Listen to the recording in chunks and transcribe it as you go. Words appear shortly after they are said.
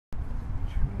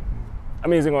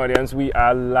Amazing audience, we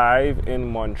are live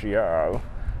in Montreal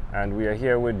and we are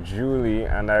here with Julie,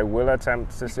 and I will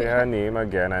attempt to say her name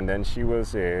again and then she will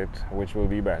say it, which will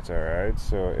be better, right?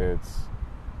 So it's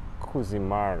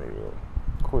Cusmariu.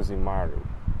 Oh,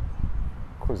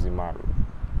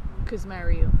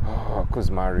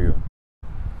 Cusmariu.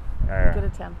 Good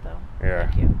attempt though.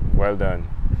 Yeah. Thank you. Well done.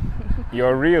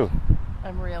 You're real.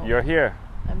 I'm real. You're here.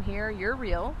 I'm here. You're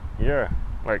real. Yeah.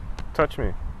 Like, touch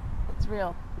me. It's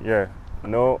real. Yeah.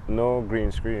 No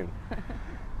green screen.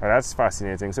 That's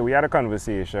fascinating. So we had a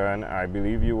conversation. I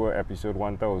believe you were episode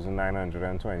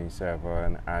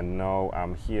 1927, and now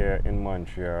I'm here in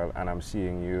Montreal and I'm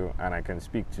seeing you and I can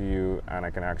speak to you and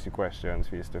I can ask you questions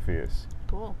face to face.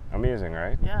 Cool. Amazing,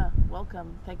 right? Yeah.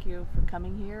 Welcome. Thank you for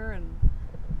coming here, and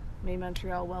may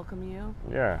Montreal welcome you.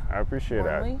 Yeah, I appreciate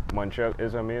warmly. that. Montreal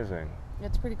is amazing.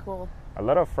 It's pretty cool. A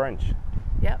lot of French.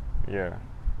 Yep. Yeah.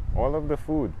 All of the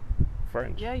food,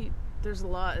 French. Yeah, there's a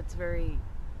lot. It's very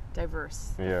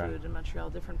diverse, the food in Montreal.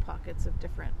 Different pockets of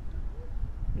different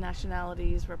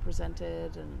nationalities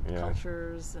represented, and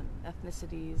cultures and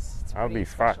ethnicities. It's I'll be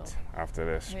special. fat after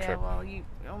this trip. Yeah, well, you're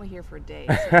only here for a day.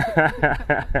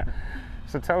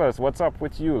 So tell us, what's up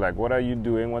with you? Like, what are you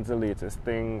doing? What's the latest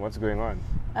thing? What's going on?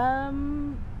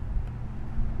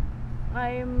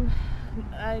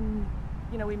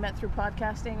 We met through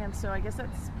podcasting, and so I guess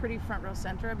that's pretty front row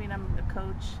center. I mean, I'm a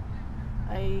coach.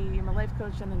 I am a life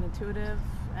coach and an intuitive,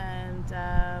 and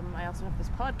I also have this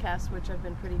podcast, which I've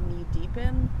been pretty knee deep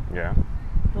in. Yeah.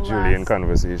 Julie in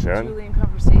Conversation.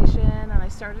 And I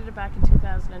started it back in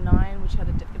 2009, which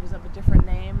it was of a different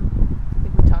name. I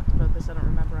think we talked about this. I don't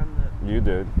remember. You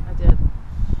did. I did.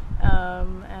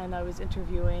 And I was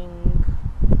interviewing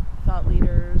thought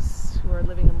leaders who are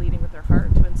living and leading with their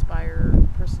heart to inspire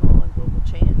personal and global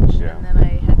change. Yeah. And then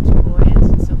I had 2 boys,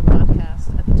 and so the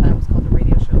podcast at the time was called The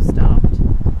Radio Show Stopped,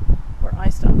 or I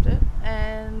stopped it.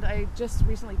 And I just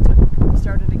recently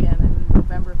started again in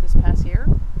November of this past year.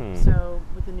 So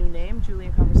with the new name, Julie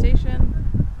in Conversation.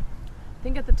 I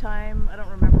think at the time, I don't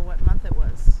remember what month it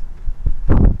was.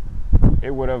 It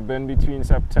would have been between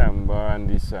September and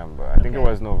December. I think it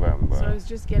was November. So I was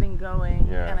just getting going,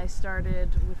 Yeah. and I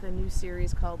started with a new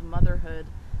series called Motherhood.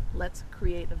 Let's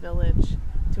create a village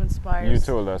to inspire. You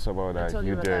told us about that. I told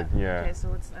you about did, that. yeah. Okay, so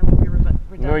I won't be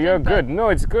redundant. No, you're good. No,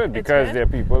 it's good because good? there are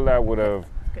people that would have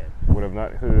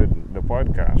not heard the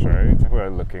podcast, right? Who are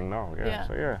looking now.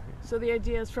 Yeah. So the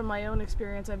idea is from my own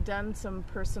experience. I've done some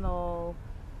personal,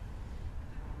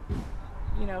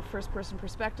 first-person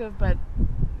perspective, but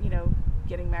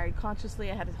getting married consciously.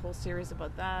 I had a whole series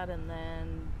about that, and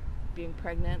then being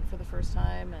pregnant for the first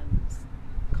time and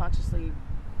consciously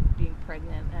being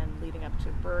pregnant and leading up to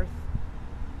birth.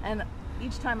 And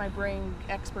each time I bring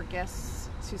expert guests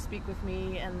to speak with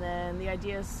me, and then the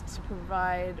idea is to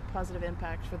provide positive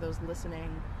impact for those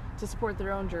listening to support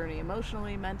their own journey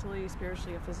emotionally, mentally,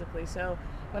 spiritually, and physically. So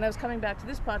when I was coming back to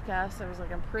this podcast, I was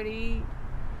like, I'm pretty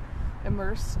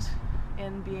immersed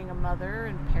in being a mother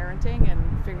and parenting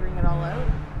and figuring it all out.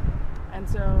 And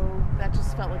so that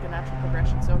just felt like a natural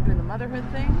progression. So I'm doing the motherhood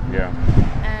thing. Yeah.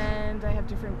 And I have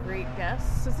different great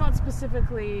guests. So it's not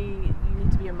specifically you need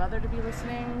to be a mother to be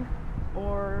listening,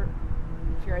 or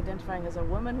if you're identifying as a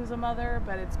woman who's a mother,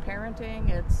 but it's parenting,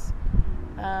 it's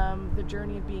the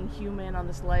journey of being human on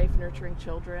this life, nurturing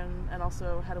children, and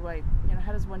also how does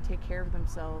one take care of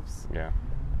themselves? Yeah.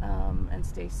 And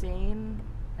stay sane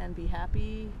and be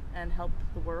happy and help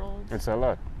the world. It's a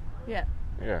lot. Yeah.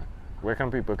 Yeah. Where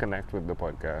can people connect with the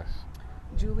podcast?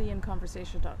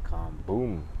 JulieInConversation.com.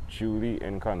 Boom.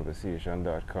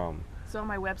 JulieInConversation.com. So on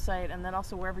my website, and then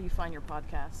also wherever you find your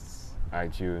podcasts.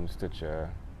 iTunes, Stitcher,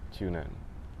 TuneIn.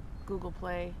 Google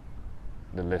Play.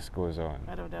 The list goes on.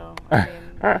 I don't know. I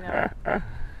mean,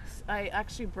 I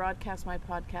actually broadcast my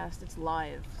podcast. It's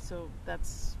live, so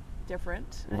that's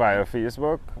different. Via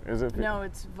Facebook, is it? No,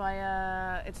 it's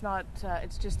via. It's not.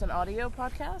 It's just an audio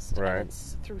podcast. Right. And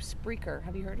it's through Spreaker.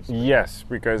 Have you heard of Spreaker? Yes,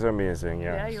 Spreaker is amazing.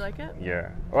 Yes. Yeah, you like it?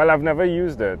 Yeah. Well, I've never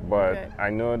used it, but I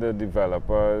know the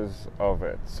developers of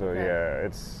it. So yeah,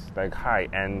 it's like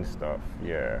high-end stuff.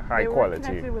 Yeah, high quality.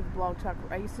 Connected with Blog Talk.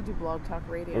 I used to do Blog Talk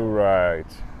Radio.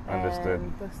 Right. Understood.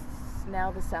 And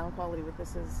now the sound quality with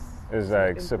this is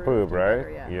like superb, right?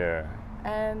 Better, yeah.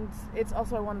 And it's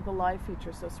also, I wanted the live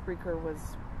feature, so Spreaker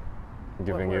was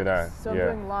giving you that. So I'm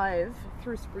doing live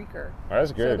through Spreaker.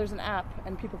 That's good. So there's an app,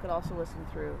 and people could also listen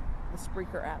through the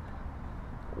Spreaker app.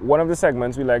 One of the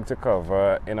segments we like to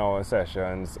cover in our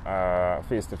sessions,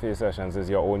 face-to-face sessions, is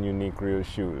your own unique real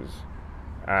shoes.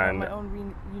 And my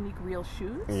own unique real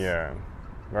shoes? Yeah.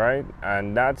 right?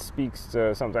 And that speaks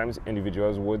to, sometimes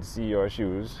individuals would see your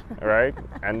shoes, right?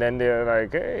 And then they're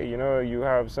like, hey, you know, you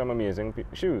have some amazing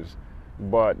shoes.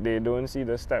 But they don't see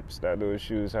the steps that those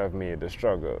shoes have made, the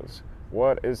struggles.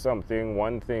 What is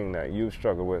one thing that you've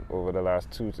struggled with over the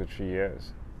last 2 to 3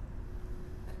 years?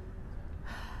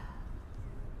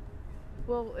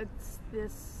 Well, it's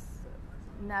this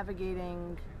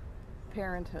navigating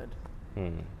parenthood.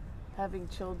 Having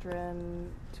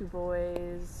children, 2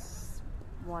 boys,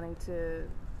 wanting to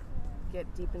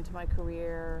get deep into my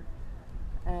career,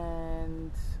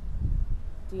 and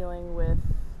dealing with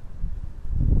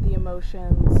the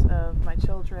emotions of my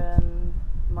children,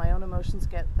 my own emotions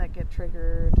that get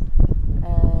triggered,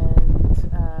 and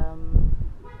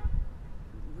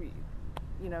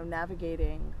you know,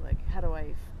 navigating, like, how do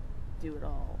I do it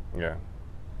all? Yeah.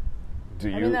 I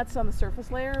mean, that's on the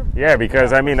surface layer. Yeah,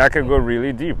 because I mean, that could go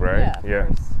really deep, right? Yeah,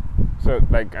 of course. So,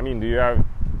 like, I mean, do you have,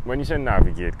 when you say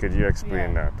navigate, could you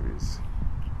explain that, please?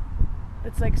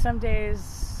 It's like some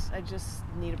days I just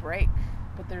need a break,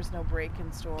 but there's no break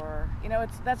in store. You know,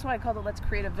 that's why I called it Let's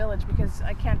Create a Village, because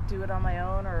I can't do it on my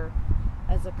own, or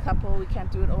as a couple, we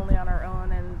can't do it only on our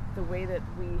own. And the way that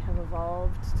we have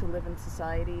evolved to live in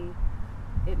society,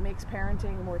 it makes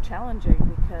parenting more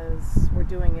challenging because we're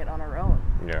doing it on our own.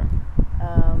 Yeah.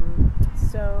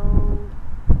 So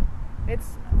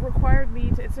it's required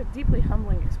me to, it's a deeply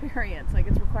humbling experience. Like,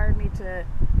 it's required me to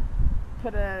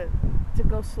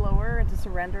go slower and to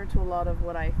surrender to a lot of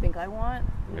what I think I want,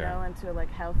 you know, and to,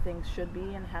 like, how things should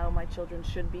be and how my children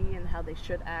should be and how they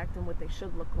should act and what they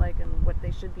should look like and what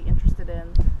they should be interested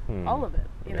in. All of it,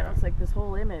 you know, it's like this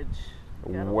whole image.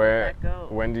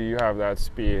 When do you have that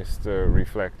space to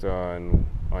reflect on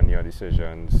your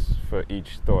decisions for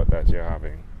each thought that you're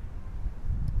having?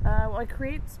 Well, I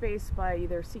create space by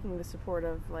either seeking the support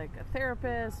of, like, a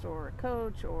therapist or a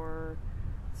coach, or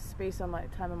space on my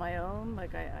time on my own.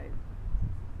 Like, I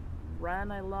run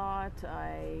a lot.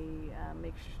 I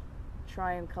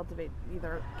try and cultivate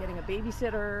either getting a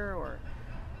babysitter or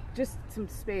just some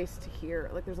space to hear.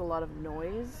 Like, there's a lot of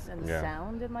noise and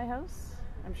sound in my house.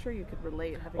 I'm sure you could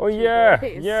relate. Having two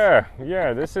boys.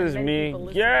 Yeah. This is me.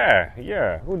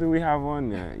 Yeah. Who do we have on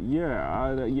there?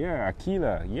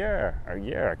 Akila.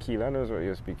 Akila knows what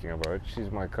you're speaking about. She's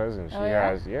my cousin.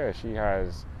 She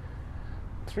has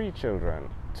 3 children,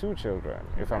 2 children,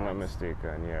 if I'm not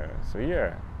mistaken. Yeah. So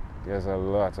there's a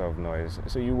lot of noise.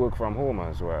 So you work from home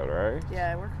as well, right?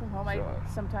 Yeah, I work from home. I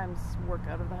sometimes work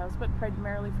out of the house, but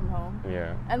primarily from home.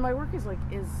 Yeah. And my work is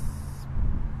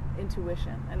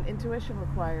intuition, and intuition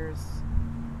requires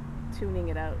tuning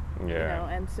it out. You know,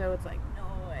 and so it's like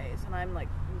noise, and I'm like,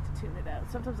 need to tune it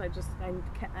out. Sometimes I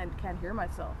can't hear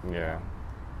myself. Yeah.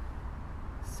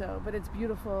 So, but it's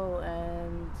beautiful,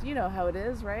 and you know how it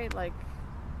is, right? Like,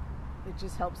 it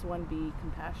just helps one be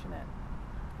compassionate.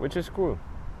 Which is cool.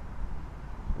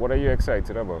 What are you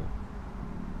excited about?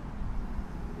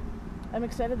 I'm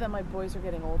excited that my boys are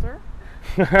getting older.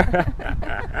 It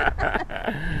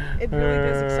really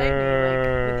does excite me. Like,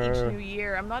 with each new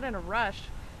year, I'm not in a rush,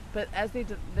 but as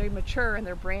they mature and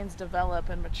their brains develop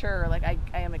and mature, like, I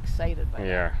am excited by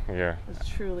that. Yeah. It's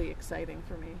truly exciting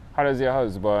for me. How does your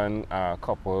husband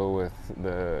couple with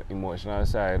the emotional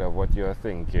side of what you're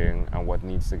thinking and what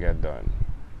needs to get done?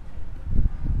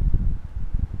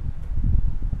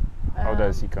 How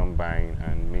does he combine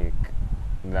and make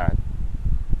that?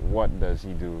 What does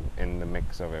he do in the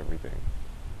mix of everything?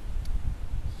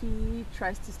 He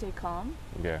tries to stay calm.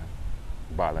 Yeah.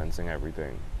 Balancing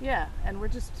everything. Yeah, and we're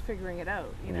just figuring it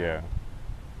out, you know. Yeah.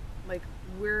 Like,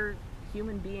 we're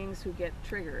human beings who get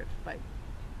triggered by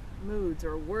moods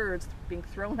or words being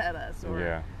thrown at us,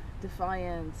 or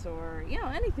defiance, or, you know,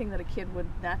 anything that a kid would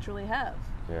naturally have.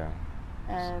 Yeah.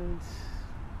 And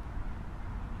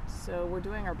so we're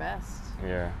doing our best.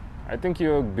 Yeah. I think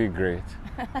you'll be great.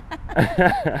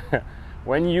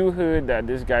 When you heard that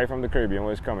this guy from the Caribbean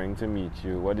was coming to meet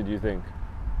you, what did you think?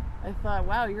 I thought,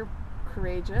 wow, you're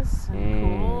courageous and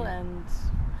cool and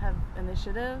have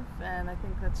initiative, and I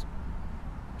think that's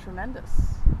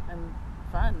tremendous and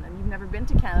fun. And you've never been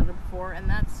to Canada before, and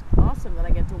that's awesome that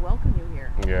I get to welcome you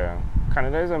here. Yeah.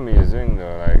 Canada is amazing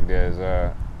though. Like, there's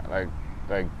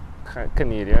like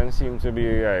Canadians seem to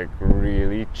be, like,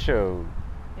 really chill.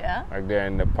 Yeah? Like, they're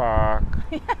in the park.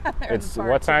 It's the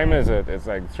park. What time is it? It's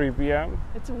like 3 p.m.?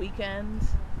 It's a weekend.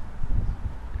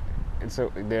 And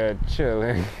so they're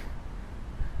chilling.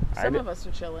 Some of us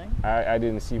are chilling. I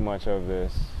didn't see much of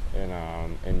this in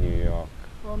New York.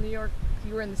 Well, New York,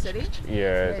 you were in the city?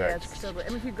 Yeah, it's still, I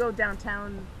mean, if you go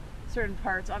downtown, certain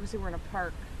parts, obviously we're in a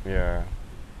park. Yeah.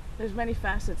 There's many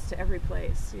facets to every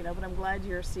place, you know, but I'm glad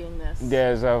you're seeing this.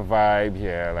 There's a vibe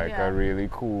here, like Yeah. a really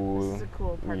cool. This is a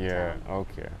cool part of Yeah, town.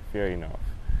 okay, fair enough.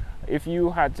 If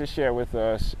you had to share with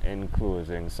us in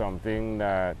closing something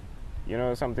that, you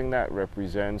know, something that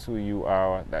represents who you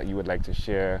are, that you would like to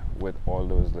share with all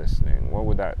those listening, what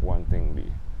would that one thing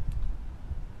be?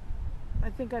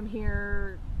 I think I'm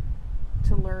here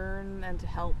to learn and to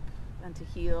help and to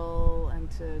heal and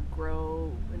to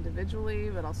grow individually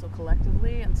but also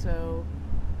collectively, and so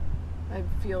I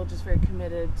feel just very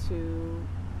committed to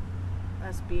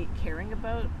us caring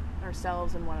about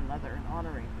ourselves and one another and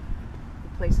honoring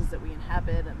the places that we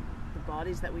inhabit and the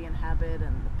bodies that we inhabit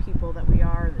and the people that we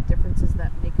are and the differences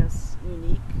that make us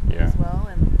unique as well,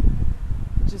 and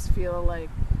just feel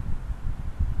like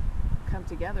come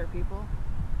together, people.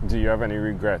 Do you have any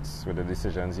regrets with the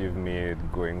decisions you've made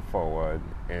going forward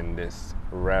in this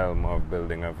realm of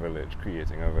building a village,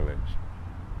 creating a village?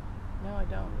 No, I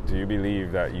don't. Do you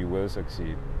believe that you will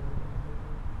succeed?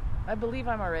 I believe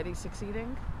I'm already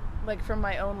succeeding. Like, from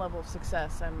my own level of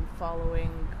success, I'm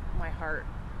following my heart,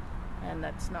 and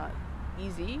that's not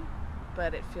easy,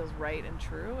 but it feels right and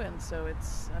true, and so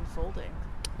it's unfolding.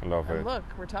 Love and it. Look,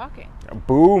 we're talking.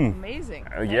 Boom! Amazing.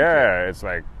 Yeah, it's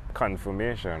like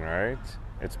confirmation, right?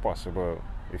 It's possible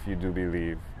if you do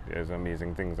believe. There's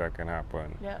amazing things that can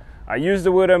happen. Yeah. I use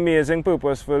the word amazing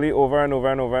purposefully over and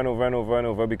over and over and over and over and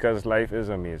over because life is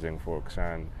amazing, folks,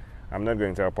 and I'm not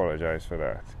going to apologize for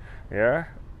that. Yeah?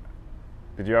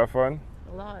 Did you have fun?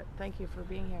 A lot. Thank you for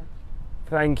being here.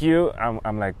 Thank you.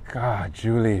 I'm like, God,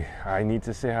 Julie, I need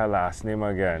to say her last name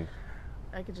again.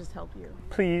 I could just help you.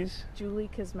 Please. Julie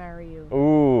Cusmariu.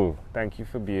 Ooh, thank you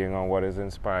for being on What is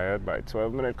Inspired by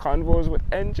 12-Minute Convos with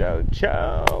Angel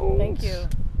Jones. Thank you.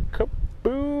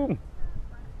 Kaboom.